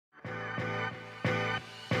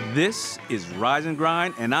This is Rise and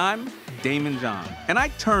Grind, and I'm Damon John. And I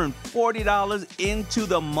turned $40 into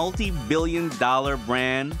the multi-billion-dollar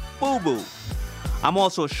brand FUBU. I'm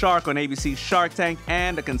also a shark on ABC's Shark Tank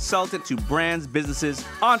and a consultant to brands, businesses,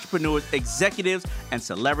 entrepreneurs, executives, and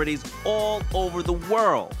celebrities all over the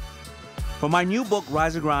world. For my new book,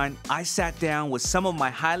 Rise and Grind, I sat down with some of my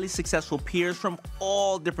highly successful peers from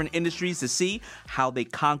all different industries to see how they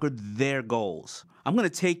conquered their goals. I'm going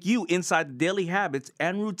to take you inside the daily habits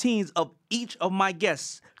and routines of each of my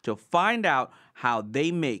guests to find out how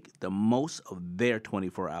they make the most of their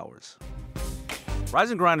 24 hours.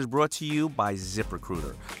 Rise and Grind is brought to you by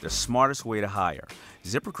ZipRecruiter, the smartest way to hire.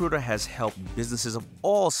 ZipRecruiter has helped businesses of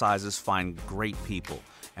all sizes find great people.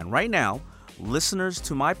 And right now, listeners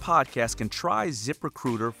to my podcast can try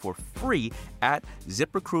ZipRecruiter for free at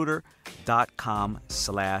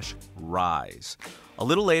ZipRecruiter.com/rise. A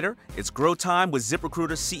little later, it's Grow Time with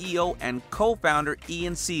ZipRecruiter CEO and co-founder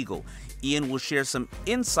Ian Siegel. Ian will share some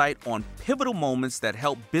insight on pivotal moments that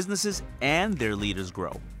help businesses and their leaders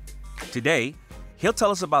grow. Today, he'll tell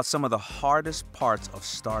us about some of the hardest parts of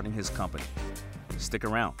starting his company. Stick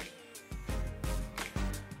around.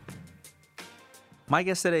 My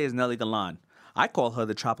guest today is Nely Galan. I call her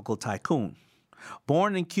the tropical tycoon.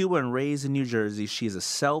 Born in Cuba and raised in New Jersey, she is a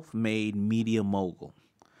self-made media mogul.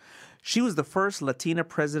 She was the first Latina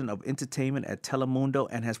President of Entertainment at Telemundo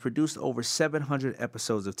and has produced over 700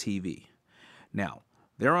 episodes of TV. Now,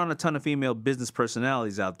 there aren't a ton of female business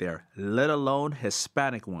personalities out there, let alone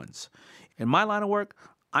Hispanic ones. In my line of work,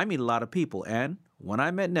 I meet a lot of people, and when I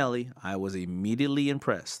met Nely, I was immediately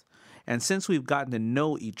impressed. And since we've gotten to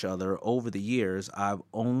know each other over the years, I've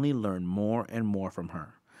only learned more and more from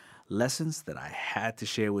her. Lessons that I had to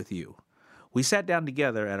share with you. We sat down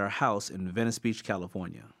together at our house in Venice Beach,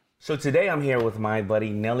 California. So today I'm here with my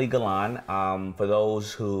buddy Nely Galan. For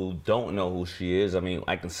those who don't know who she is, I mean,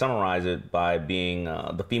 I can summarize it by being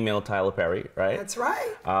the female Tyler Perry, right? That's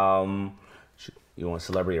right. You were a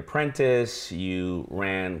Celebrity Apprentice, you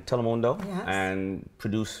ran Telemundo, yes, and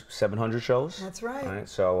produced 700 shows. That's right. Right?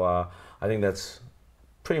 So I think that's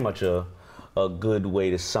pretty much a good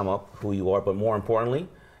way to sum up who you are, but more importantly,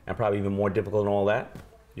 and probably even more difficult than all that,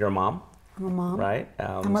 you're a mom. I'm a mom. Right?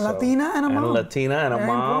 I'm a Latina and a mom. And a Latina and Very a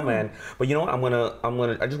mom. important. But you know what?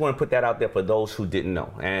 I just want to put that out there for those who didn't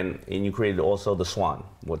know. And you created also The Swan.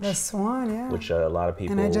 The Swan, yeah. Which a lot of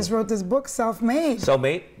people... And I just wrote this book, Self-Made.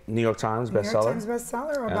 Self-Made, New York Times bestseller. New York Times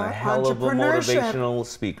bestseller about a hell of a entrepreneurship. motivational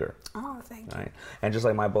speaker. Oh, thank you. Right? And just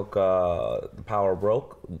like my book, The Power of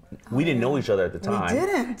Broke, we didn't know each other at the time. We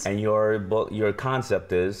didn't. And your book, your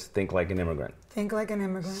concept is Think Like an Immigrant. Think Like an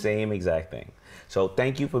Immigrant. Same exact thing. So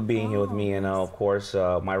thank you for being here with me. And of course,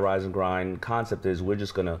 my Rise and Grind concept is we're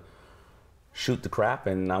just going to shoot the crap.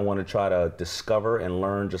 And I want to try to discover and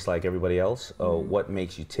learn, just like everybody else, what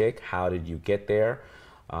makes you tick, how did you get there,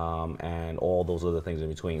 and all those other things in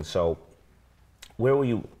between. So where were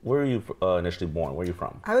you initially born? Where are you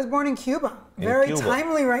from? I was born in Cuba. Very Cuba.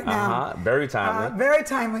 timely right now. Very timely. Very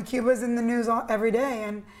timely. Cuba's in the news every day.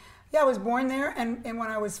 And yeah, I was born there. And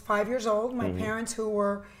when I was 5 years old, my parents, who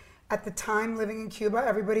were at the time living in Cuba,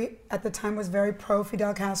 everybody at the time was very pro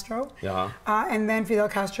Fidel Castro. And then Fidel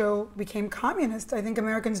Castro became communist. I think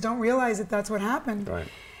Americans don't realize that that's what happened. Right.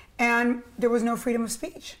 And there was no freedom of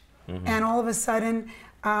speech. And all of a sudden,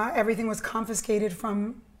 everything was confiscated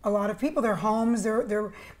from a lot of people, their homes,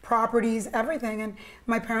 their properties, everything. And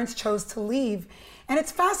my parents chose to leave. And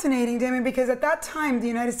it's fascinating, Damon, because at that time, the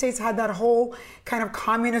United States had that whole kind of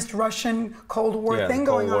communist Russian Cold War thing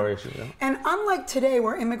going on. Issue, yeah. And unlike today,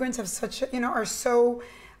 where immigrants have such, are so,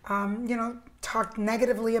 talked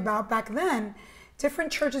negatively about back then,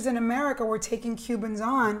 different churches in America were taking Cubans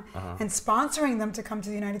on and sponsoring them to come to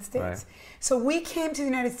the United States. Right. So we came to the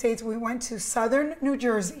United States, we went to southern New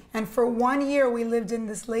Jersey, and for 1 year we lived in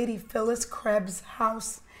this lady, Phyllis Krebs'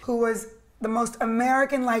 house, who was the most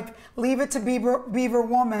American, like, Leave It to Beaver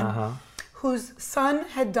woman, whose son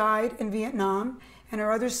had died in Vietnam, and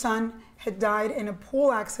her other son had died in a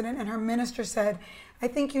pool accident, and her minister said, I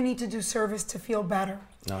think you need to do service to feel better,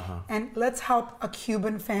 and let's help a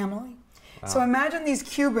Cuban family. So imagine these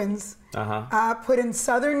Cubans put in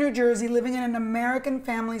southern New Jersey, living in an American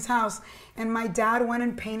family's house, and my dad went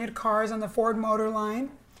and painted cars on the Ford Motor Line,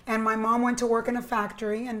 and my mom went to work in a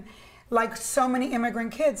factory, and like so many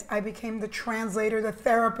immigrant kids, I became the translator, the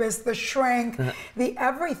therapist, the shrink, the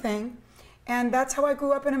everything. And that's how I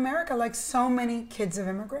grew up in America, like so many kids of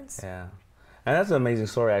immigrants. Yeah. And that's an amazing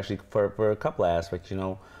story, actually, for a couple of aspects,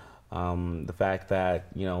 the fact that,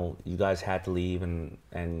 you guys had to leave and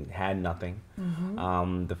had nothing.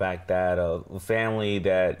 The fact that a family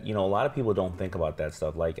that, a lot of people don't think about that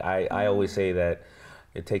stuff. Like, I always say that,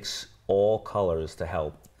 it takes all colors to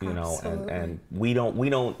help, you know, and we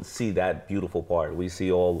don't see that beautiful part. We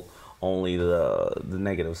see only the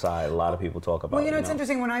negative side. A lot of people talk about. Well, you know, it's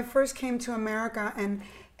interesting. When I first came to America and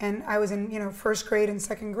I was in, you know, first grade and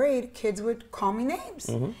second grade, kids would call me names.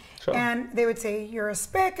 Sure. And they would say, you're a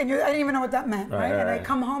spick, and I didn't even know what that meant, right? And I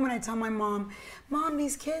come home and I tell my mom,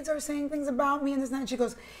 these kids are saying things about me and this and that. And she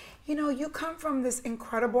goes, you know, you come from this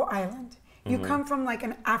incredible island. You come from like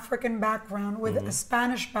an African background with a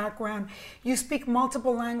Spanish background. You speak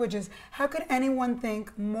multiple languages. How could anyone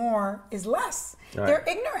think more is less? Right. They're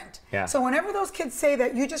ignorant. Yeah. So whenever those kids say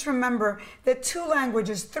that, you just remember that 2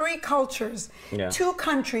 languages, 3 cultures, 2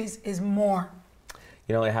 countries is more.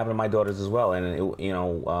 You know, it happened to my daughters as well. And, you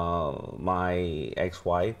know, my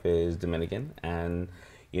ex-wife is Dominican. And,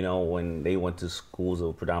 you know, when they went to schools that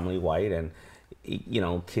were predominantly white, and you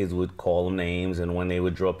know, kids would call them names, and when they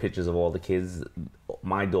would draw pictures of all the kids,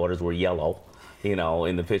 my daughters were yellow, you know,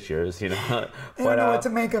 in the pictures, you know. They don't know what to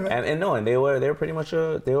make of it. And they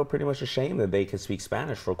were pretty much ashamed that they could speak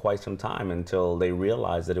Spanish for quite some time until they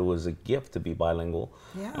realized that it was a gift to be bilingual.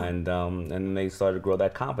 Yeah. And they started to grow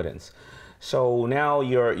that confidence. So now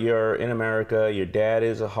you're in America. Your dad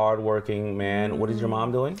is a hardworking man. What is your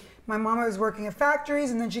mom doing? My mama was working at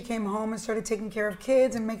factories, and then she came home and started taking care of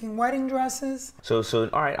kids and making wedding dresses. So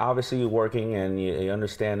all right, obviously you're working and you're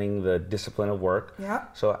understanding the discipline of work. Yeah.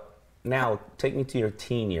 So now take me to your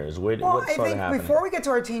teen years. What started happening? Before we get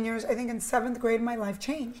to our teen years, I think in 7th grade my life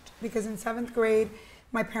changed, because in 7th grade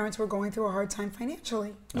my parents were going through a hard time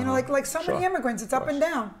financially. You know, like so many immigrants, it's up and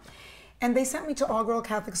down. And they sent me to all-girl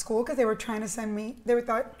Catholic school because they were trying to send me,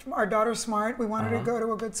 thought our daughter's smart, we wanted her to go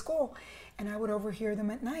to a good school. And I would overhear them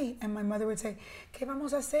at night, and my mother would say, ¿Qué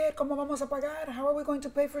vamos a hacer? ¿Cómo vamos a pagar? How are we going to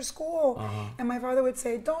pay for school? And my father would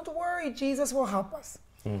say, don't worry, Jesus will help us.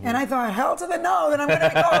 And I thought, hell to the no, then I'm going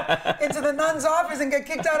to go into the nun's office and get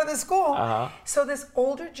kicked out of the school. So this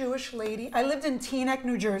older Jewish lady, I lived in Teaneck,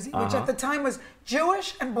 New Jersey, which at the time was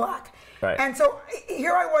Jewish and black. Right. And so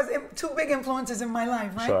here I was, 2 big influences in my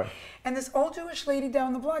life, right? Sure. And this old Jewish lady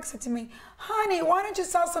down the block said to me, honey, why don't you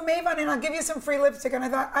sell some Avon and I'll give you some free lipstick? And I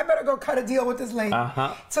thought, I better go cut a deal with this lady.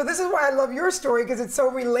 So this is why I love your story, because it's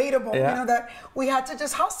so relatable, you know, that we had to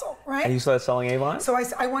just hustle, right? And you started selling Avon? So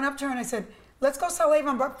I went up to her and I said, let's go sell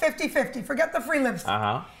Avon, but 50-50, forget the free lipstick.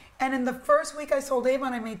 And in the first week I sold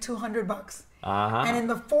Avon, I made $200. And in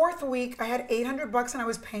the 4th week, I had $800 and I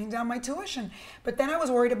was paying down my tuition. But then I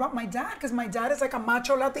was worried about my dad, because my dad is like a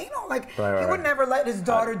macho Latino. Like, he would never let his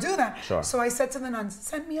daughter do that. Sure. So I said to the nuns,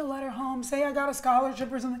 send me a letter home, say I got a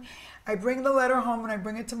scholarship or something. I bring the letter home and I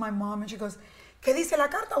bring it to my mom, and she goes, ¿Qué dice la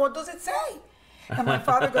carta? What does it say? And my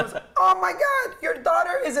father goes, oh my God, your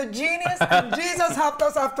daughter is a genius and Jesus helped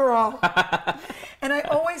us after all. And I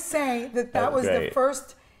always say that was the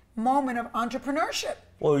first moment of entrepreneurship.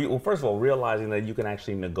 Well, first of all, realizing that you can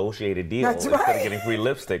actually negotiate a deal instead of getting free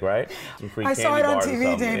lipstick, right? Free I saw it on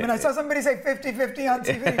TV, Damon. I saw somebody say 50-50 on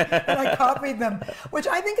TV, and I copied them, which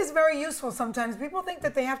I think is very useful sometimes. People think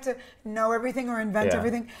that they have to know everything or invent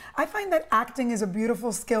everything. I find that acting is a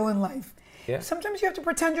beautiful skill in life. Yeah. Sometimes you have to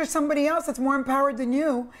pretend you're somebody else that's more empowered than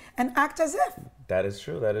you and act as if. That is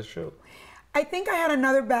true. That is true. I think I had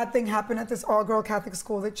another bad thing happen at this all-girl Catholic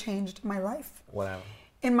school that changed my life. What happened?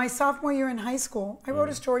 In my sophomore year in high school, I wrote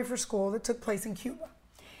a story for school that took place in Cuba.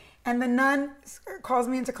 And the nun calls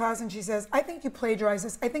me into class and she says, I think you plagiarized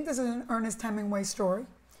this. I think this is an Ernest Hemingway story.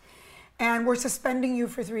 And we're suspending you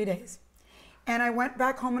for 3 days. And I went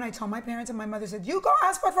back home and I told my parents, and my mother said, you go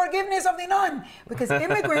ask for forgiveness of the nun, because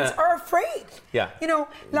immigrants are afraid. Yeah. You know,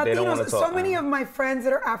 Latinos, so many of my friends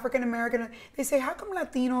that are African American, they say, how come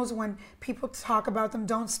Latinos, when people talk about them,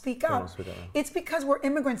 don't speak up? It's because we're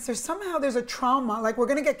immigrants. There's a trauma, like we're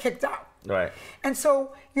going to get kicked out. Right. And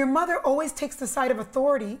so your mother always takes the side of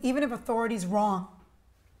authority, even if authority's wrong.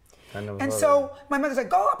 And so my mother's like,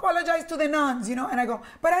 go apologize to the nuns, you know, and I go,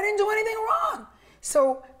 but I didn't do anything wrong.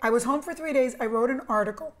 So I was home for 3 days. I wrote an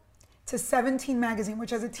article to 17 magazine,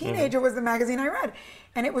 which as a teenager was the magazine I read.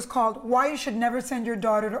 And it was called Why You Should Never Send Your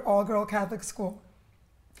Daughter to All-Girl Catholic School.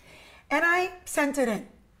 And I sent it in.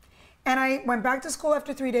 And I went back to school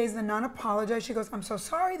after 3 days. The nun apologized. She goes, I'm so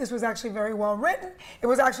sorry. This was actually very well written. It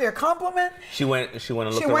was actually a compliment. She went and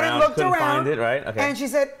looked around, couldn't find it, right? Okay. And she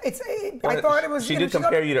said, I thought it was... She did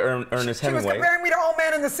compare you to Ernest Hemingway. She was comparing me to Old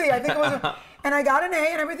Man in the Sea. I think it was... And I got an A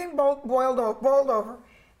and everything boiled over.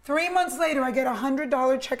 3 months later, I get a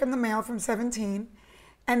 $100 check in the mail from 17.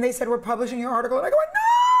 And they said, we're publishing your article. And I go,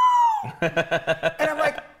 no! And I'm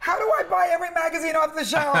like, how do I buy every magazine off the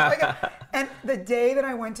shelf? And the day that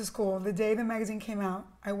I went to school, the day the magazine came out,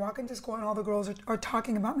 I walk into school and all the girls are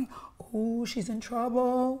talking about me. Oh, she's in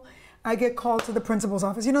trouble. I get called to the principal's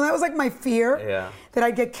office. You know, that was like my fear, that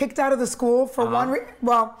I'd get kicked out of the school for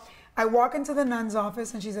well, I walk into the nun's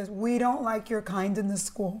office and she says, we don't like your kind in this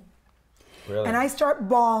school. Really? And I start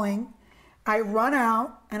bawling. I run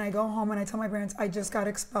out and I go home and I tell my parents, I just got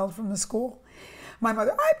expelled from the school. My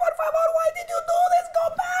mother, ay, por favor, why did you do this? Go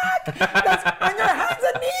back. That's on your hands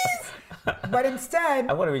and knees. But instead,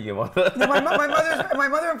 I want to meet your mother. my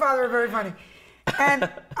mother and father are very funny. And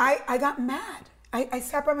I got mad. I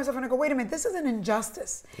sat by myself and I go, wait a minute, this is an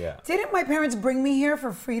injustice. Yeah. Didn't my parents bring me here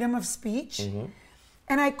for freedom of speech? Mm-hmm.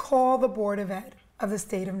 And I call the Board of Ed of the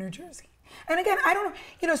state of New Jersey. And again, I don't know,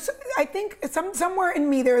 you know, so I think somewhere in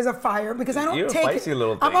me there is a fire because I don't You're take a feisty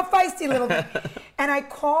little thing. I'm a feisty little thing. And I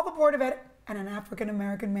call the Board of Ed and an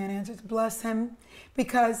African-American man answers, bless him,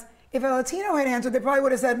 because if a Latino had answered, they probably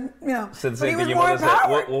would have said, you know, but he was more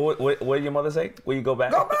empowered. What did your mother say? Will you go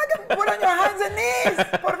back? Go back and put on your hands and knees,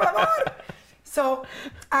 por favor. So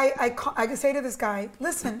I say to this guy,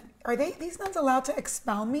 listen, are these nuns allowed to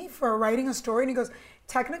expel me for writing a story? And he goes,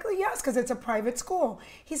 technically, yes, because it's a private school.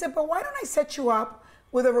 He said, but why don't I set you up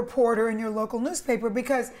with a reporter in your local newspaper?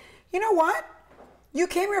 Because you know what? You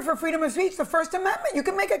came here for freedom of speech, the First Amendment. You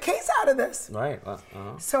can make a case out of this. Right.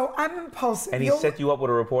 So I'm impulsive. And he set you up with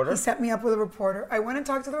a reporter? He set me up with a reporter. I went and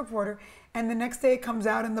talked to the reporter, and the next day it comes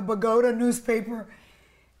out in the Bogota newspaper,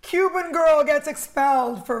 Cuban girl gets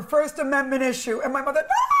expelled for First Amendment issue. And my mother,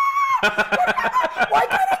 no! Why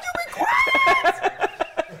can't you be quiet?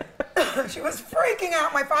 She was freaking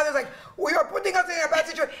out. My father's like, we are putting us in a bad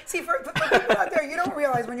situation. See, for people out there, you don't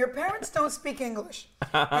realize when your parents don't speak English,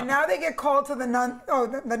 and now they get called to the nun,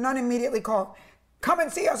 the nun immediately called, come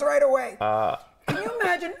and see us right away. Can you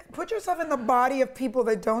imagine, put yourself in the body of people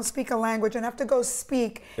that don't speak a language and have to go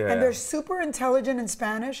speak, and they're super intelligent in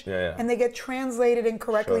Spanish, and they get translated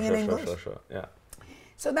incorrectly in English. Yeah.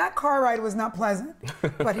 So that car ride was not pleasant.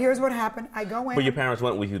 But here's what happened. I go in. But your parents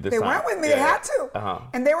went with you this time. They went with me. They had to.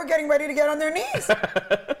 And they were getting ready to get on their knees.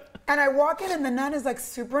 And I walk in and the nun is like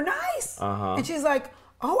super nice. And she's like,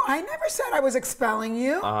 oh, I never said I was expelling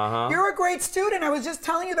you. You're a great student. I was just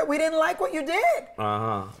telling you that we didn't like what you did.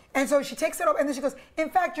 And so she takes it up and then she goes,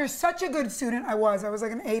 in fact, you're such a good student. I was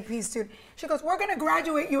like an AP student. She goes, we're going to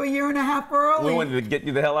graduate you a year and a half early. We wanted to get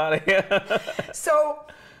you the hell out of here. So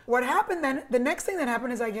what happened then, the next thing that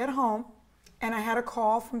happened is I get home and I had a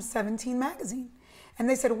call from 17 magazine. And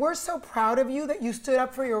they said, we're so proud of you that you stood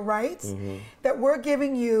up for your rights, that we're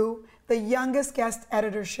giving you the youngest guest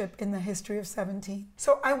editorship in the history of 17.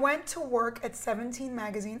 So I went to work at 17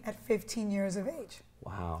 magazine at 15 years of age.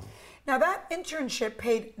 Wow. Now that internship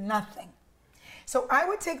paid nothing. So I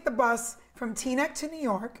would take the bus from Teaneck to New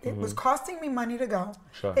York. It was costing me money to go.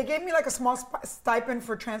 Sure. They gave me like a small stipend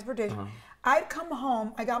for transportation. I'd come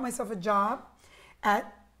home, I got myself a job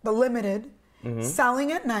at the Limited,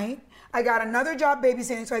 selling at night. I got another job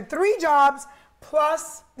babysitting, so I had 3 jobs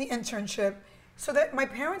plus the internship, so that my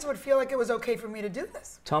parents would feel like it was okay for me to do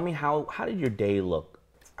this. Tell me, how did your day look?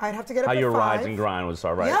 I'd have to get up at 5. How your rise and grind was,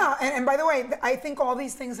 all right? Yeah, and by the way, I think all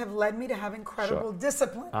these things have led me to have incredible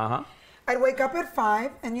discipline. I'd wake up at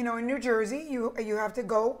 5, and you know, in New Jersey, you have to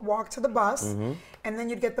go walk to the bus, and then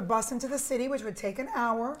you'd get the bus into the city, which would take an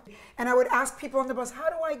hour. And I would ask people on the bus, how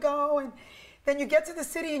do I go? And then you get to the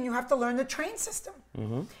city and you have to learn the train system.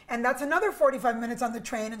 And that's another 45 minutes on the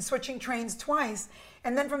train and switching trains twice.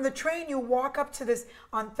 And then from the train, you walk up to this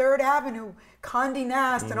on 3rd Avenue, Condé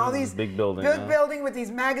Nast, and all these big building, building with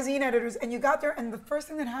these magazine editors. And you got there, and the first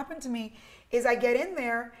thing that happened to me is I get in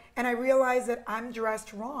there and I realize that I'm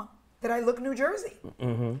dressed wrong, that I look New Jersey,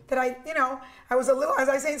 that I was a little, as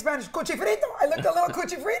I say in Spanish, cuchifrito. I looked a little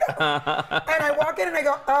cuchifrito. And I walk in and I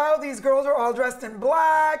go, oh, these girls are all dressed in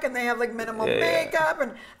black and they have like minimal makeup.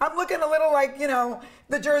 And I'm looking a little like, you know,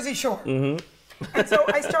 the Jersey Shore. And so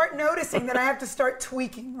I start noticing that I have to start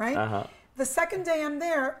tweaking, right? The second day I'm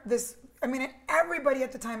there, everybody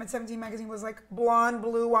at the time at 17 magazine was like blonde,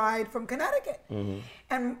 blue-eyed from Connecticut.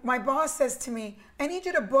 And my boss says to me, I need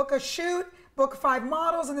you to book a shoot, book 5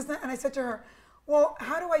 models and this and that. And I said to her, well,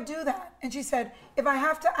 how do I do that? And she said, if I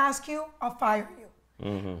have to ask you, I'll fire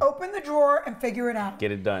you. Open the drawer and figure it out.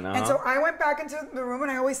 Get it done. And so I went back into the room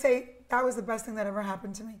and I always say, that was the best thing that ever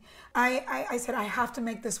happened to me. I said, I have to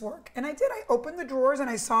make this work. And I did. I opened the drawers and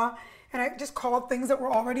I saw, and I just called things that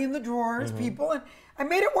were already in the drawers, people, and I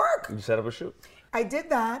made it work. You set up a shoot. I did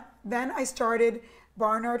that. Then I started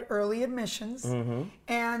Barnard Early Admissions.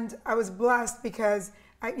 And I was blessed because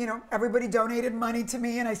everybody donated money to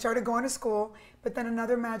me and I started going to school. But then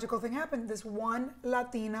another magical thing happened. This one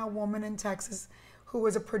Latina woman in Texas who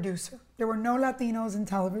was a producer. There were no Latinos in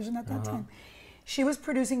television at that time. She was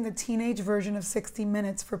producing the teenage version of 60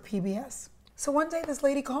 Minutes for PBS. So one day this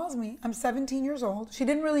lady calls me. I'm 17 years old. She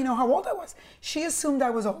didn't really know how old I was. She assumed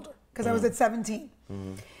I was older because I was at 17.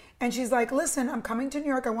 And she's like, listen, I'm coming to New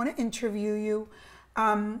York. I want to interview you.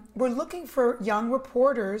 We're looking for young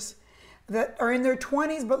reporters that are in their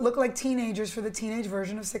 20s but look like teenagers for the teenage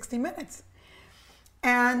version of 60 Minutes.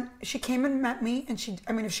 And she came and met me, and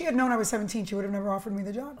if she had known I was 17, she would have never offered me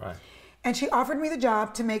the job. Right. And she offered me the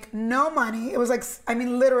job to make no money. It was like,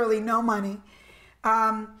 literally no money,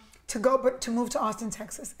 to move to Austin,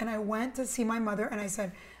 Texas. And I went to see my mother, and I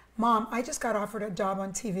said, Mom, I just got offered a job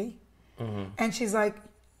on TV. And she's like,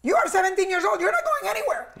 you are 17 years old. You're not going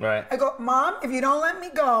anywhere. Right. I go, Mom, if you don't let me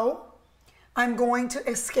go, I'm going to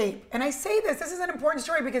escape. And I say this is an important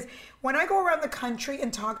story because when I go around the country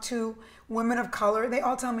and talk to women of color, they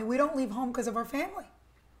all tell me we don't leave home because of our family.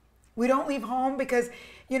 We don't leave home because,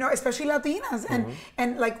 especially Latinas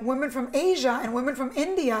and like women from Asia and women from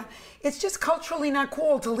India, it's just culturally not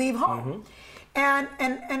cool to leave home. And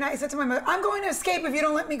I said to my mother, I'm going to escape if you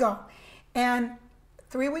don't let me go. And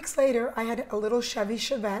 3 weeks later, I had a little Chevy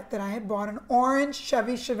Chevette that I had bought, an orange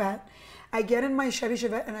Chevy Chevette. I get in my Chevy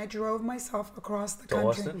Chevette and I drove myself across the country.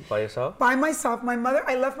 Austin, by yourself? By myself.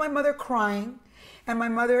 I left my mother crying. And my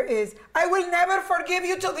mother is, I will never forgive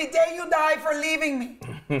you till the day you die for leaving me.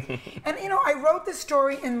 And I wrote this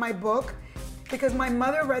story in my book because my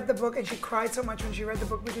mother read the book and she cried so much when she read the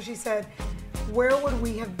book because she said, where would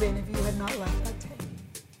we have been if you had not left that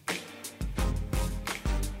day?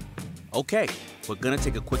 Okay, we're gonna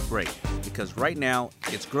take a quick break because right now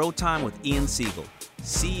it's Grow Time with Ian Siegel,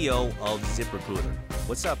 CEO of ZipRecruiter.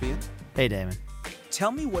 What's up, Ian? Hey, Damon.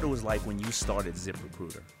 Tell me what it was like when you started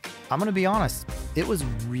ZipRecruiter. I'm going to be honest. It was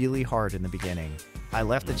really hard in the beginning. I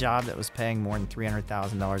left a job that was paying more than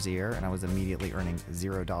 $300,000 a year, and I was immediately earning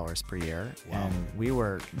 $0 per year. Wow. And we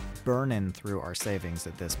were burning through our savings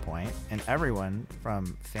at this point. And everyone,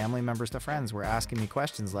 from family members to friends, were asking me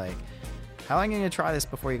questions like, how long are you going to try this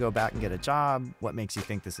before you go back and get a job? What makes you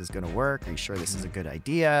think this is going to work? Are you sure this is a good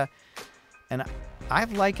idea? And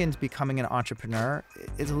I've likened becoming an entrepreneur,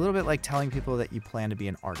 it's a little bit like telling people that you plan to be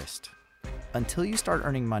an artist. Until you start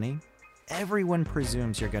earning money, everyone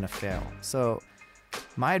presumes you're going to fail. So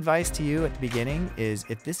my advice to you at the beginning is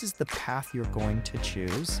if this is the path you're going to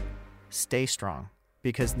choose, stay strong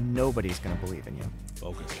because nobody's going to believe in you.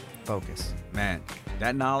 Focus. Man,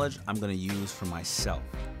 that knowledge I'm gonna use for myself.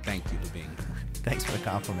 Thank you for being here. Thanks for the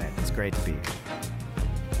compliment. It's great to be here.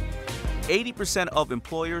 80% of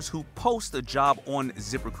employers who post a job on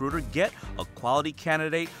ZipRecruiter get a quality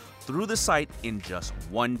candidate through the site in just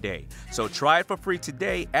one day. So try it for free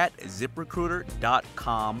today at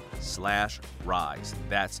ZipRecruiter.com/rise.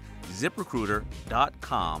 That's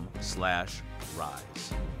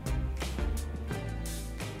ZipRecruiter.com/rise.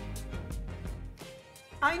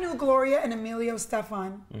 I knew Gloria and Emilio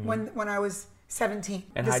Stefan when I was 17.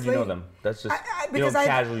 And how'd you know them? That's just, because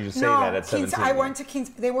casually you say that at 17. I went to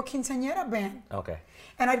they were quinceañera band. Okay.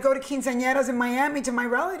 And I'd go to quinceañeras in Miami to my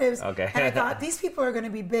relatives. Okay. And I thought, these people are going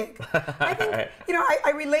to be big. I think, I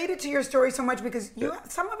related to your story so much because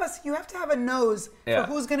some of us, you have to have a nose for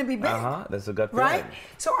who's going to be big. That's a gut feeling. Right?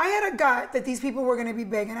 So I had a gut that these people were going to be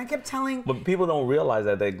big. And I kept telling... But people don't realize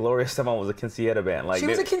that Gloria Estefan was a quinceañera band. She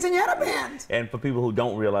was a quinceañera band. And for people who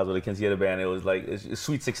don't realize what a quinceañera band, it was like it's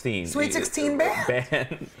Sweet 16. Sweet 16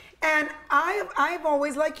 band. And I've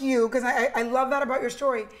always, like you, because I love that about your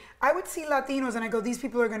story, I would see Latinos and I go, these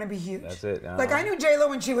people are going to be huge. That's it. Like I knew J-Lo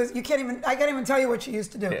when she was, I can't even tell you what she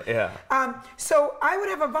used to do. Yeah. So I would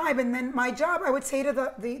have a vibe, and then my job, I would say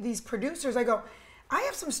to these producers, I go, I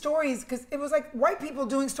have some stories, because it was like white people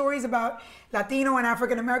doing stories about Latino and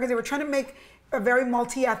African Americans. They were trying to make a very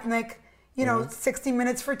multi-ethnic, 60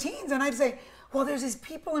 Minutes for teens. And I'd say, well, there's these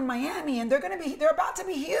people in Miami and they're about to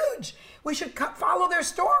be huge. We should follow their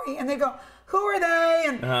story. And they go, who are they?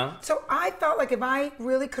 And so I felt like if I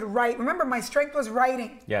really could write, remember my strength was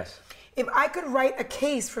writing. Yes. If I could write a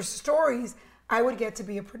case for stories, I would get to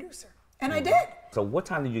be a producer. And I did. So what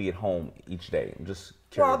time did you get home each day? I'm just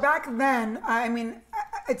curious. Well, back then,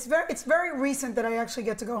 it's very recent that I actually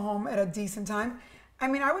get to go home at a decent time.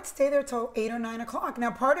 I would stay there till 8 or 9 o'clock.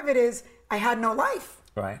 Now, part of it is I had no life.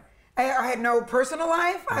 Right. I had no personal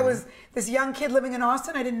life. I was this young kid living in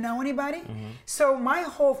Austin. I didn't know anybody. So my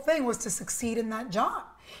whole thing was to succeed in that job.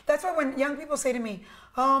 That's why when young people say to me,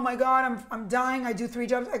 oh my God, I'm dying, I do 3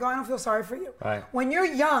 jobs, I go, I don't feel sorry for you. Right. When you're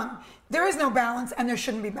young, there is no balance and there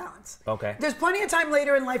shouldn't be balance. Okay. There's plenty of time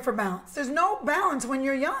later in life for balance. There's no balance when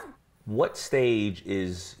you're young. What stage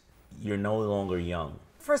is you're no longer young?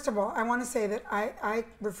 First of all, I want to say that I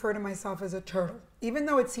refer to myself as a turtle. Even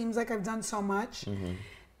though it seems like I've done so much,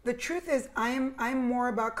 the truth is I'm more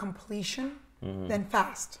about completion than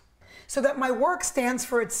fast. so that my work stands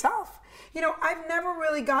for itself. You know, I've never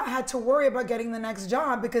really had to worry about getting the next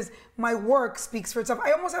job because my work speaks for itself.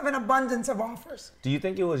 I almost have an abundance of offers. Do you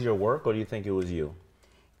think it was your work or do you think it was you?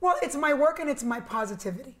 Well, it's my work and it's my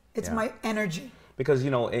positivity. It's my energy. Because,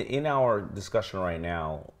 you know, in our discussion right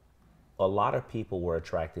now, a lot of people were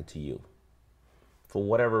attracted to you for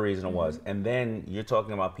whatever reason it was. And then you're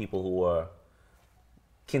talking about people who are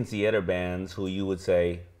quinceañera bands who you would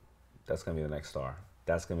say, that's going to be the next star.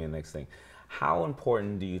 That's going to be the next thing. How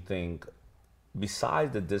important do you think,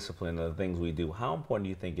 besides the discipline of the things we do, how important do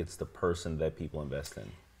you think it's the person that people invest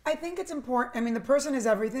in? I think it's important. I mean, the person is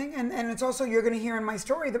everything. And it's also, you're going to hear in my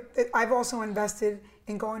story, that I've also invested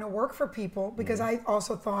in going to work for people because I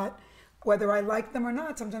also thought, whether I liked them or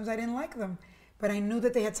not, sometimes I didn't like them. But I knew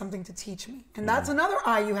that they had something to teach me. And that's another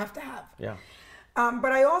eye you have to have. Yeah.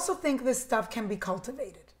 But I also think this stuff can be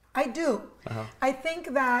cultivated. I do. I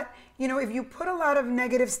think that, you know, if you put a lot of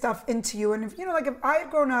negative stuff into you, and if, you know, like if I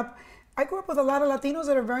grew up with a lot of Latinos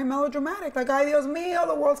that are very melodramatic. Like, ay, Dios mío,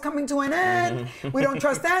 the world's coming to an end. We don't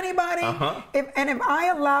trust anybody. If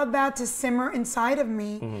I allowed that to simmer inside of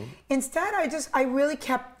me, instead I really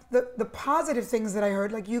kept the positive things that I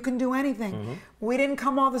heard, like, you can do anything. We didn't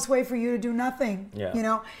come all this way for you to do nothing, you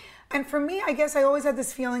know? And for me, I guess I always had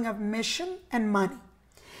this feeling of mission and money.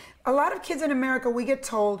 A lot of kids in America, we get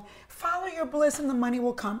told, follow your bliss and the money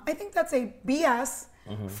will come. I think that's a BS,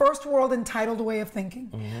 first world entitled way of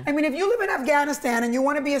thinking. I mean, if you live in Afghanistan and you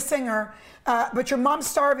want to be a singer, but your mom's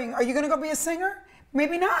starving, are you going to go be a singer?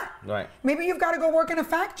 Maybe not. Right. Maybe you've got to go work in a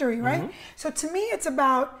factory, right? So to me, it's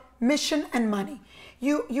about mission and money.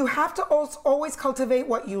 You have to always cultivate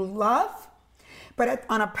what you love, but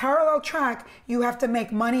on a parallel track, you have to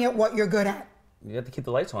make money at what you're good at. You have to keep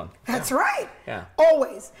the lights on. That's right. Yeah.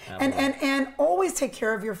 Always. And always take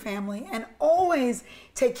care of your family and always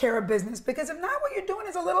take care of business, because if not, what you're doing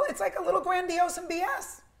is it's like a little grandiose and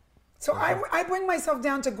BS. So I bring myself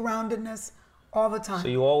down to groundedness all the time. So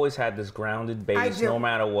you always had this grounded base no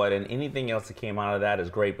matter what, and anything else that came out of that is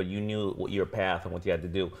great, but you knew what your path and what you had to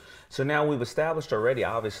do. So now we've established already,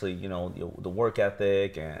 obviously, you know, the work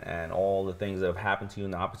ethic and all the things that have happened to you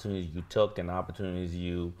and the opportunities you took and the opportunities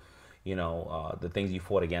the things you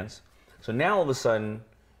fought against. So now all of a sudden,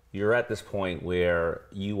 you're at this point where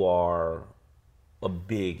you are a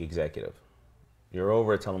big executive. You're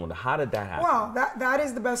over at Telemundo. How did that happen? Well, that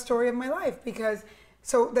is the best story of my life, because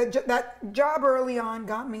that job early on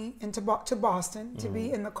got me to Boston to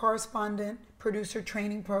be in the correspondent producer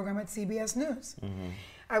training program at CBS News.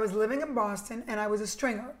 I was living in Boston and I was a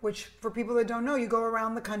stringer, which for people that don't know, you go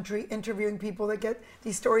around the country interviewing people that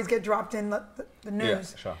these stories get dropped in the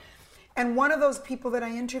news. Yeah, sure. And one of those people that I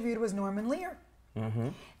interviewed was Norman Lear.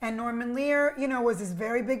 And Norman Lear, you know, was this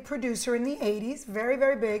very big producer in the 80s, very,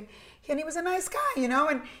 very big. And he was a nice guy, you know,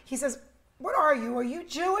 and he says, what are you? Are you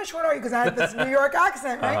Jewish? What are you? Because I had this New York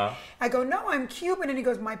accent, right? I go, no, I'm Cuban. And he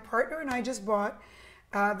goes, my partner and I just bought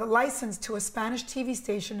the license to a Spanish TV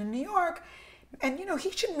station in New York. And, you know,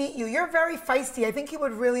 he should meet you. You're very feisty. I think he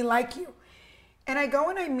would really like you. And I go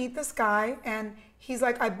and I meet this guy, and he's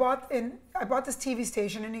like, I bought this TV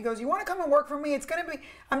station. And he goes, you want to come and work for me? It's going to be,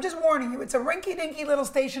 I'm just warning you, it's a rinky-dinky little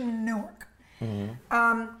station in Newark.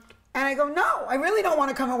 And I go, no, I really don't want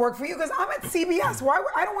to come and work for you, because I'm at CBS.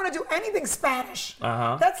 I don't want to do anything Spanish.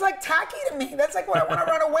 That's like tacky to me. That's like what I want to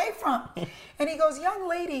run away from. And he goes, young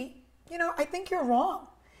lady, you know, I think you're wrong.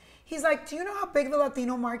 He's like, do you know how big the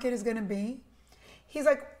Latino market is going to be? He's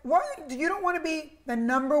like, what? You don't want to be the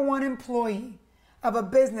 #1 employee of a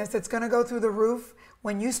business that's going to go through the roof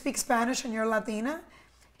when you speak Spanish and you're Latina?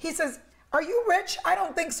 He says, are you rich? I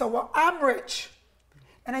don't think so. Well, I'm rich.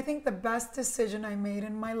 And I think the best decision I made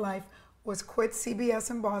in my life was quit CBS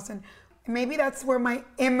in Boston. Maybe that's where my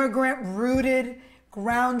immigrant rooted,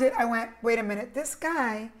 grounded, I went, wait a minute, this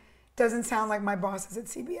guy doesn't sound like my bosses at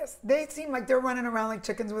CBS. They seem like they're running around like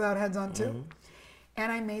chickens without heads on too. And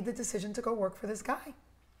I made the decision to go work for this guy.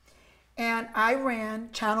 And I ran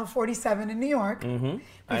Channel 47 in New York.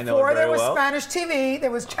 Before there was Spanish TV,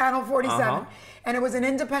 there was Channel 47. And it was an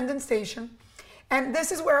independent station. And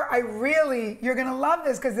this is where you're gonna love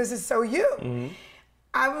this, because this is so you.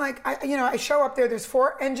 I'm like, I show up there, there's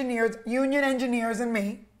 4 engineers, union engineers and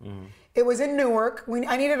me. It was in Newark.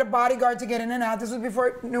 I needed a bodyguard to get in and out. This was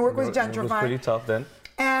before Newark was gentrified. It was pretty tough then.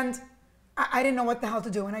 And I didn't know what the hell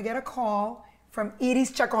to do. And I get a call from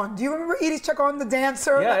Iris Chacon. Do you remember Iris Chacon, the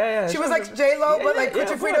dancer? Yeah. She was like J-Lo, but like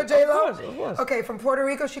Cuchifrito J-Lo? Of course. Okay, from Puerto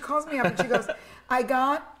Rico. She calls me up and she goes, I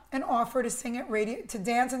got an offer to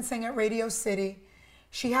dance and sing at Radio City.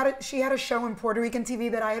 She had a show in Puerto Rican TV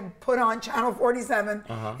that I had put on Channel 47,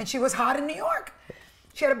 and she was hot in New York.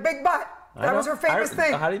 She had a big butt. That was her famous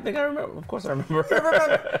thing. How do you think I remember? Of course I remember. You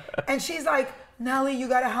remember? And she's like, Nely, you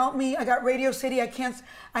got to help me. I got Radio City.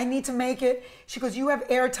 I need to make it. She goes, you have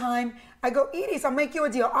airtime. I go, Edie, I'll make you a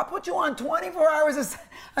deal. I'll put you on 24 hours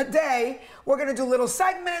a day. We're going to do little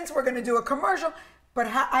segments. We're going to do a commercial. But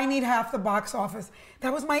I need half the box office.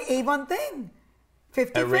 That was my Avon thing.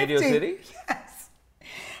 50-50. At Radio City? Yes.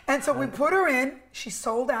 And so we put her in. She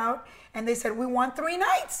sold out. And they said, we want 3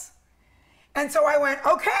 nights. And so I went,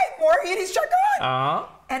 okay, more Edie's check on. Uh-huh.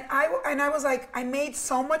 And I was like, I made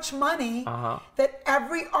so much money that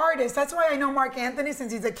every artist, that's why I know Mark Anthony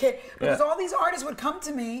since he's a kid, because all these artists would come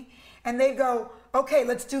to me and they'd go, okay,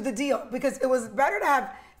 let's do the deal. Because it was better to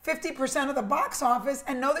have 50% of the box office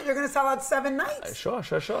and know that you're going to sell out 7 nights. Sure.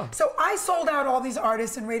 So I sold out all these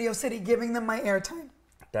artists in Radio City, giving them my airtime.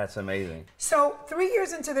 That's amazing. So 3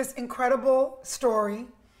 years into this incredible story,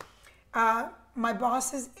 my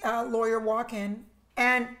boss's lawyer walk in,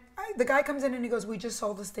 and the guy comes in and he goes, we just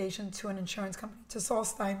sold the station to an insurance company, to Saul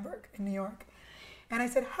Steinberg in New York. And I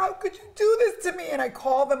said, how could you do this to me? And I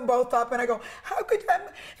call them both up and I go, how could you,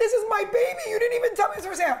 this is my baby, you didn't even tell me this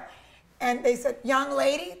was for sale. And they said, young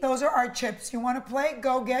lady, those are our chips. You want to play?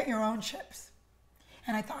 Go get your own chips.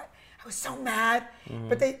 And I thought, I was so mad.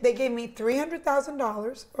 But they gave me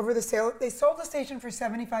 $300,000 over the sale. They sold the station for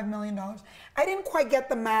 $75 million. I didn't quite get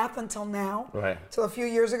the math until now, till a few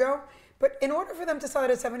years ago. But in order for them to sell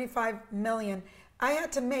it at $75 million, I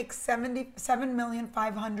had to make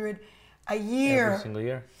 $77,500,000 a year. Every single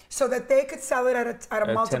year. So that they could sell it at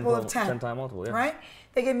a multiple of 10. 10-time multiple, yeah. Right?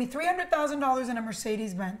 They gave me $300,000 in a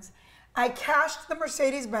Mercedes-Benz. I cashed the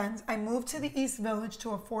Mercedes-Benz. I moved to the East Village,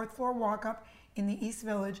 to a 4th floor walk-up in the East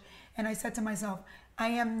Village. And I said to myself, I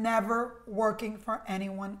am never working for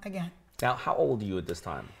anyone again. Now, how old are you at this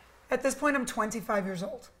time? At this point, I'm 25 years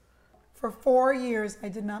old. For 4 years, I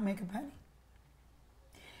did not make a penny.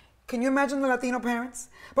 Can you imagine the Latino parents?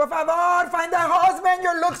 Por favor, find a husband.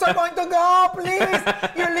 Your looks are going to go, please.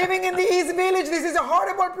 You're living in the East Village. This is a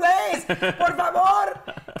horrible place. Por favor,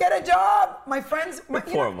 get a job. My friends,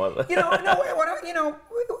 Poor mother. it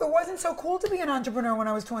wasn't so cool to be an entrepreneur when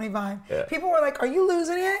I was 25. Yeah. People were like, are you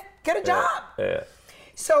losing it? Get a job. Yeah.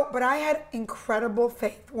 So, but I had incredible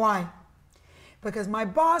faith. Why? Because my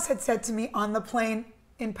boss had said to me on the plane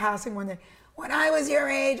in passing one day, when I was your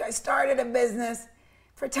age, I started a business.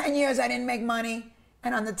 For 10 years, I didn't make money.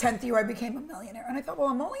 And on the 10th year, I became a millionaire. And I thought, well,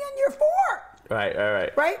 I'm only on year 4. Right, all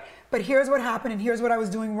right. Right? But here's what happened, and here's what I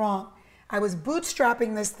was doing wrong. I was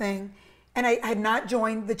bootstrapping this thing, and I had not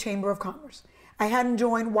joined the Chamber of Commerce. I hadn't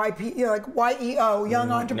joined YEO,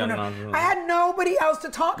 Young Entrepreneur. I had nobody else to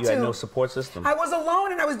talk to. You had no support system. I was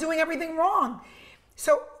alone, and I was doing everything wrong.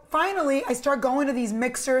 So finally, I start going to these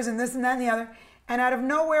mixers and this and that and the other. And out of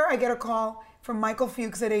nowhere, I get a call from Michael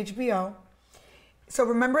Fuchs at HBO. So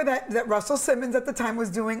remember that Russell Simmons at the time was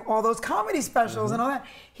doing all those comedy specials and all that.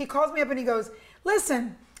 He calls me up and he goes,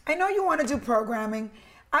 listen, I know you want to do programming.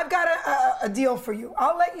 I've got a deal for you.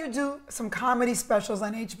 I'll let you do some comedy specials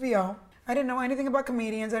on HBO. I didn't know anything about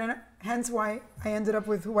comedians. Hence why I ended up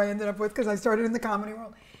with who I ended up with, because I started in the comedy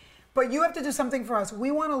world. But you have to do something for us.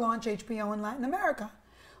 We want to launch HBO in Latin America.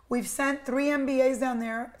 We've sent 3 MBAs down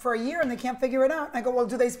there for a year and they can't figure it out. I go, well,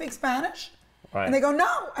 do they speak Spanish? Right. And they go,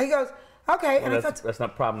 no. He goes, okay. Well, and that's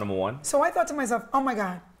not problem number 1. So I thought to myself, oh my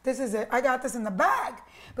God, this is it. I got this in the bag,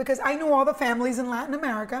 because I knew all the families in Latin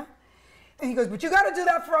America. And he goes, but you got to do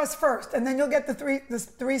that for us first, and then you'll get the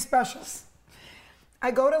three specials.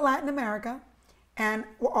 I go to Latin America, and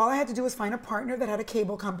all I had to do was find a partner that had a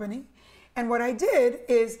cable company. And what I did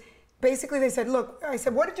is, basically they said, look, I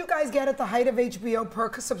said, what did you guys get at the height of HBO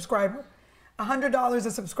per subscriber? $100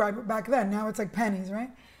 a subscriber back then. Now it's like pennies, right?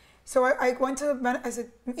 So I went to, I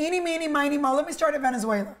said, eeny, meeny, miny, mo, let me start at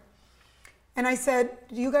Venezuela. And I said,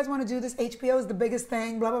 do you guys want to do this? HBO is the biggest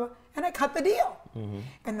thing, blah, blah, blah. And I cut the deal.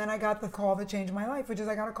 And then I got the call that changed my life, which is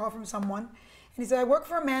I got a call from someone. And he said, I work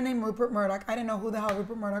for a man named Rupert Murdoch. I didn't know who the hell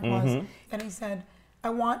Rupert Murdoch was. And he said, I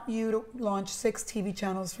want you to launch 6 TV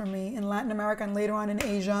channels for me in Latin America and later on in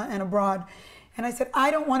Asia and abroad. And I said,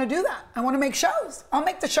 I don't want to do that. I want to make shows. I'll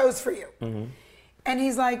make the shows for you. And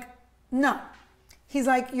he's like, no. He's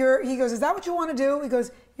like, he goes, is that what you want to do? He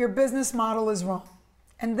goes, your business model is wrong.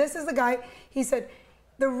 And this is the guy, he said,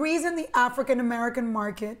 the reason the African-American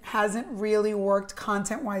market hasn't really worked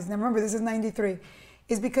content-wise, now remember, this is 93,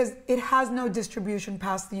 is because it has no distribution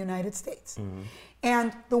past the United States.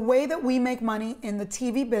 And the way that we make money in the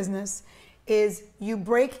TV business is you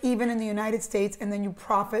break even in the United States and then you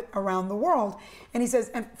profit around the world. And he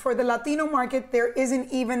says, and for the Latino market, there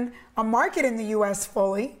isn't even a market in the US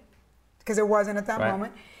fully, because there wasn't at that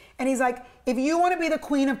moment. And he's like, if you want to be the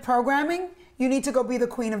queen of programming, you need to go be the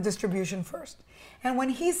queen of distribution first. And when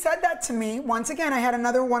he said that to me, once again, I had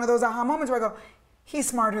another one of those aha moments where I go, he's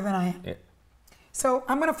smarter than I am. Yeah. So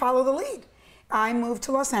I'm going to follow the lead. I moved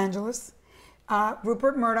to Los Angeles.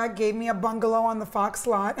 Rupert Murdoch gave me a bungalow on the Fox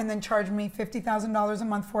lot and then charged me $50,000 a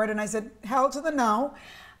month for it. And I said, hell to the no.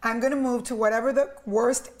 I'm going to move to whatever the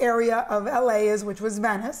worst area of LA is, which was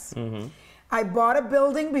Venice. Mm-hmm. I bought a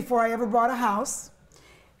building before I ever bought a house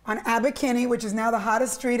on Abbot Kinney, which is now the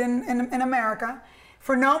hottest street in America,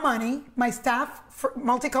 for no money. My staff,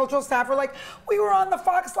 multicultural staff, were like, we were on the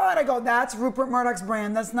Fox lot. I go, that's Rupert Murdoch's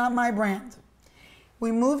brand. That's not my brand.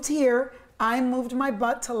 We moved here. I moved my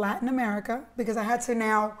butt to Latin America because I had to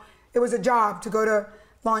now, it was a job to go to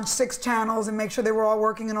launch 6 channels and make sure they were all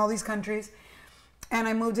working in all these countries. And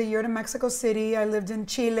I moved a year to Mexico City. I lived in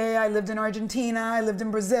Chile. I lived in Argentina. I lived in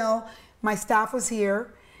Brazil. My staff was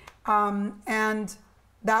here. And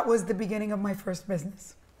that was the beginning of my first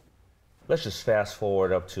business. Let's just fast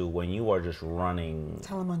forward up to when you are just running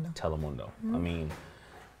Telemundo. Mm-hmm. I mean,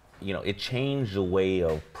 you know, it changed the way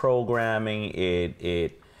of programming.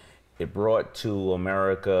 It brought to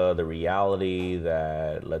America the reality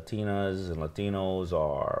that Latinas and Latinos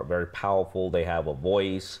are very powerful. They have a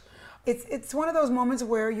voice. It's one of those moments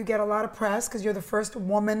where you get a lot of press because you're the first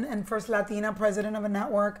woman and first Latina president of a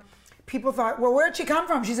network. People thought, well, where'd she come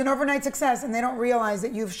from? She's an overnight success. And they don't realize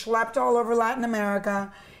that you've schlepped all over Latin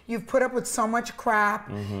America. You've put up with so much crap.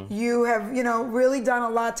 Mm-hmm. You have, really done a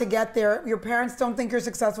lot to get there. Your parents don't think you're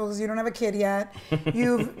successful because you don't have a kid yet.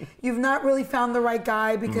 You've not really found the right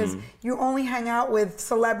guy because mm-hmm. you only hang out with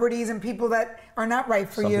celebrities and people that are not right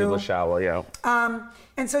for you. Some people shallow, yeah.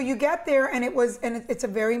 And so you get there, and it's a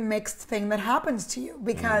very mixed thing that happens to you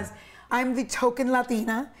because I'm the token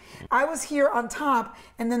Latina. I was here on top,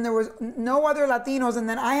 and then there was no other Latinos, and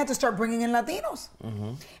then I had to start bringing in Latinos.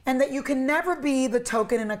 Mm-hmm. And that you can never be the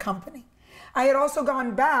token in a company. I had also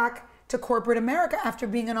gone back to corporate America after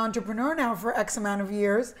being an entrepreneur now for X amount of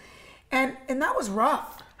years, and that was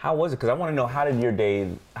rough. How was it? Because I want to know, how was your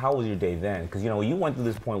day then? Because, you went to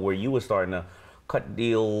this point where you were starting to cut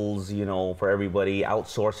deals, for everybody,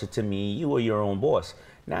 outsource it to me. You were your own boss.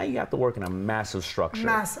 Now you have to work in a massive structure.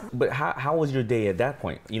 Massive. But how was your day at that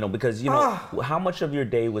point? Because how much of your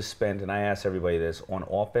day was spent, and I ask everybody this, on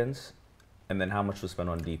offense, and then how much was spent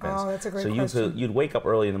on defense? Oh, that's a great question. So you'd wake up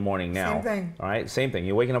early in the morning now. Same thing. All right, same thing.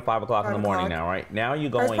 You're waking up 5 o'clock in the morning now, right? Now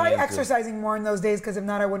you're going. I was probably exercising more in those days because if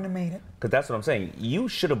not, I wouldn't have made it. Because that's what I'm saying. You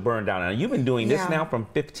should have burned down. Now you've been doing this now from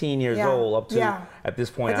 15 years old up to at this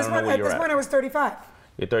point. I don't know where you're at. At this point, I was 35.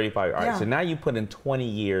 You're 35. All right. So now you put in 20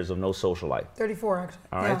 years of no social life. 34, actually.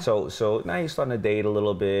 All right. So now you're starting to date a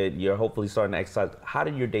little bit. You're hopefully starting to exercise. How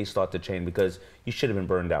did your day start to change? Because you should have been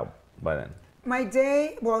burned out by then. My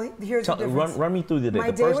day, well, here's the difference. Run me through the day.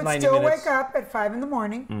 My day would still wake up at 5 in the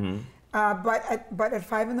morning. Mm-hmm. But at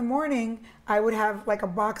 5 in the morning, I would have like a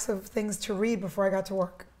box of things to read before I got to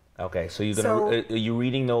work. Okay, so are you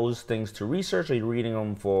reading those things to research, or are you reading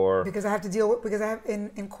them for? Because I have to deal with, because I have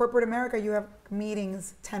in corporate America, you have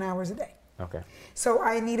meetings 10 hours a day. Okay. So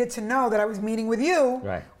I needed to know that I was meeting with you.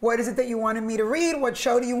 Right. What is it that you wanted me to read? What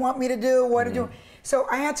show do you want me to do? What to do? So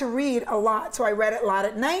I had to read a lot. So I read a lot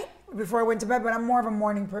at night before I went to bed, but I'm more of a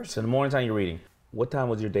morning person. So the morning time you're reading. What time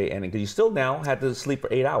was your day ending? Because you still now had to sleep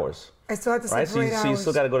for 8 hours. I still had to sleep for 8 hours. So you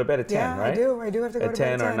still got to go to bed at 10, right? Yeah, I do have to go to bed at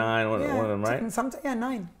 10. At 10 or 9, one of them,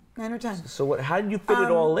 right? 9 or 10. So how did you fit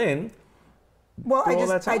it all in? Well,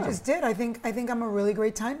 I just did. I think I'm a really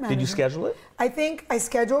great time manager. Did you schedule it? I think I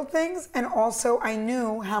scheduled things, and also I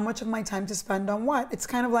knew how much of my time to spend on what. It's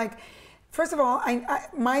kind of like, first of all,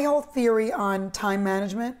 my whole theory on time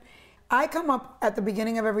management, I come up at the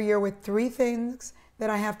beginning of every year with 3 things that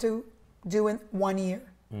I have to do in 1 year.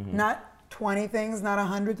 Mm-hmm. Not 20 things, not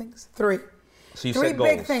 100 things, 3. So you 3 set goals.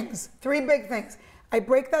 big things. 3 big things. I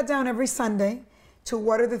break that down every Sunday to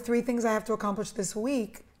what are the 3 things I have to accomplish this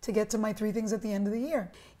week to get to my 3 things at the end of the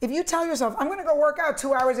year. If you tell yourself, I'm gonna go work out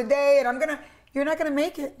 2 hours a day and you're not gonna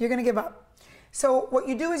make it, you're gonna give up. So what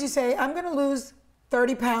you do is you say, I'm gonna lose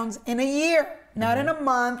 30 pounds in a year, not in a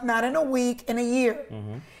month, not in a week, in a year.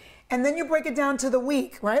 Mm-hmm. And then you break it down to the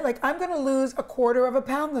week, right? Like, I'm gonna lose 1/4 of a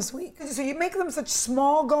pound this week. So you make them such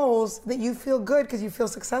small goals that you feel good because you feel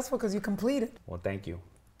successful because you completed. Well, thank you.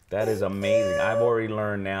 That is amazing. I've already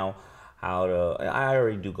learned now I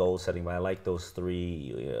already do goal setting, but I like those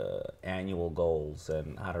 3 annual goals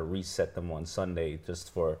and how to reset them on Sunday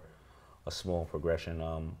just for a small progression.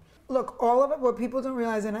 Look, all of it, what people don't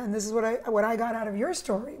realize, and this is what I got out of your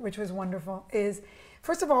story, which was wonderful, is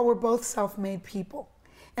first of all, we're both self-made people.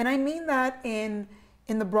 And I mean that in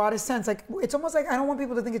in the broadest sense. Like, it's almost like I don't want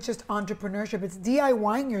people to think it's just entrepreneurship. It's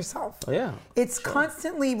DIYing yourself. Yeah. It's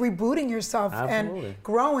constantly rebooting yourself and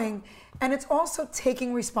growing. And it's also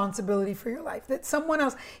taking responsibility for your life. That someone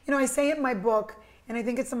else, you know, I say in my book, and I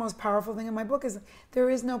think it's the most powerful thing in my book, is there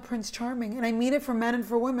is no Prince Charming. And I mean it for men and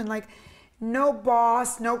for women. Like, no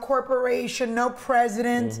boss, no corporation, no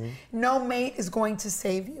president, no mate is going to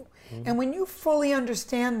save you. And when you fully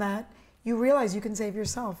understand that, you realize you can save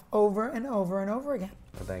yourself over and over and over again.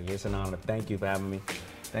 Well, thank you. It's an honor. Thank you for having me.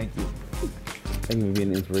 Thank you. Thank you for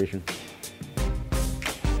being an inspiration.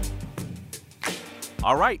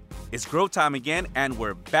 All right, it's grow time again, and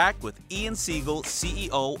we're back with Ian Siegel,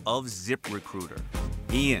 CEO of ZipRecruiter.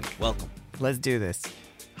 Ian, welcome. Let's do this.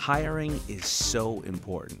 Hiring is so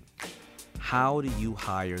important. How do you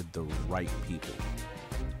hire the right people?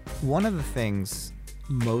 One of the things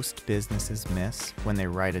most businesses miss when they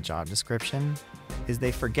write a job description is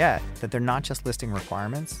they forget that they're not just listing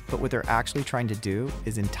requirements, but what they're actually trying to do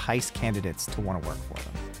is entice candidates to want to work for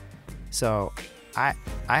them. So I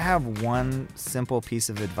have one simple piece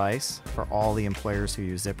of advice for all the employers who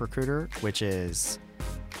use ZipRecruiter, which is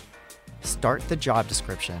start the job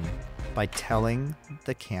description by telling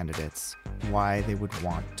the candidates why they would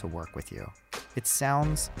want to work with you. It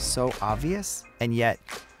sounds so obvious, and yet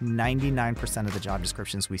 99% of the job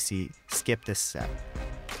descriptions we see skip this step.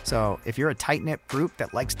 So if you're a tight-knit group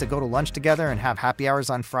that likes to go to lunch together and have happy hours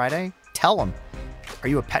on Friday, tell them. Are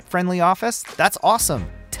you a pet-friendly office? That's awesome.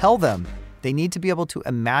 Tell them. They need to be able to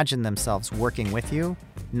imagine themselves working with you,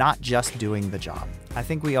 not just doing the job. I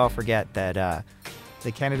think we all forget that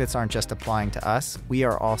the candidates aren't just applying to us. We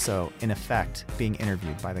are also, in effect, being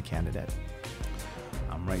interviewed by the candidate.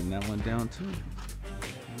 I'm writing that one down, too.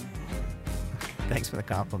 Thanks for the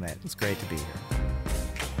compliment. It's great to be here.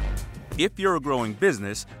 If you're a growing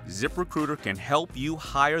business, ZipRecruiter can help you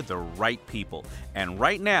hire the right people. And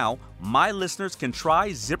right now, my listeners can try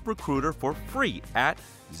ZipRecruiter for free at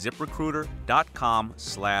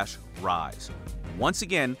ZipRecruiter.com/rise. Once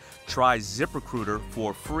again, try ZipRecruiter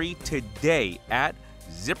for free today at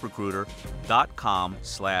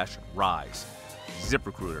ZipRecruiter.com/rise.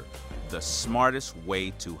 ZipRecruiter, the smartest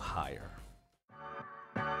way to hire.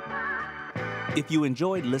 If you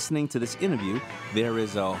enjoyed listening to this interview, there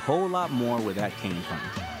is a whole lot more where that came from.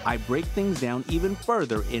 I break things down even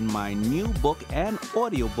further in my new book and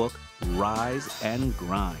audiobook, Rise and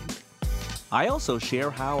Grind. I also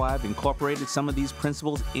share how I've incorporated some of these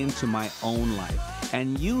principles into my own life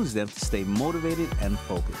and use them to stay motivated and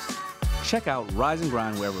focused. Check out Rise and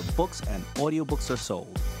Grind wherever books and audiobooks are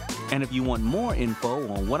sold. And if you want more info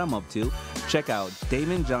on what I'm up to, check out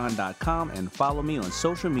DamonJohn.com and follow me on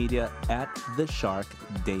social media at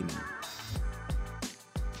TheSharkDamon.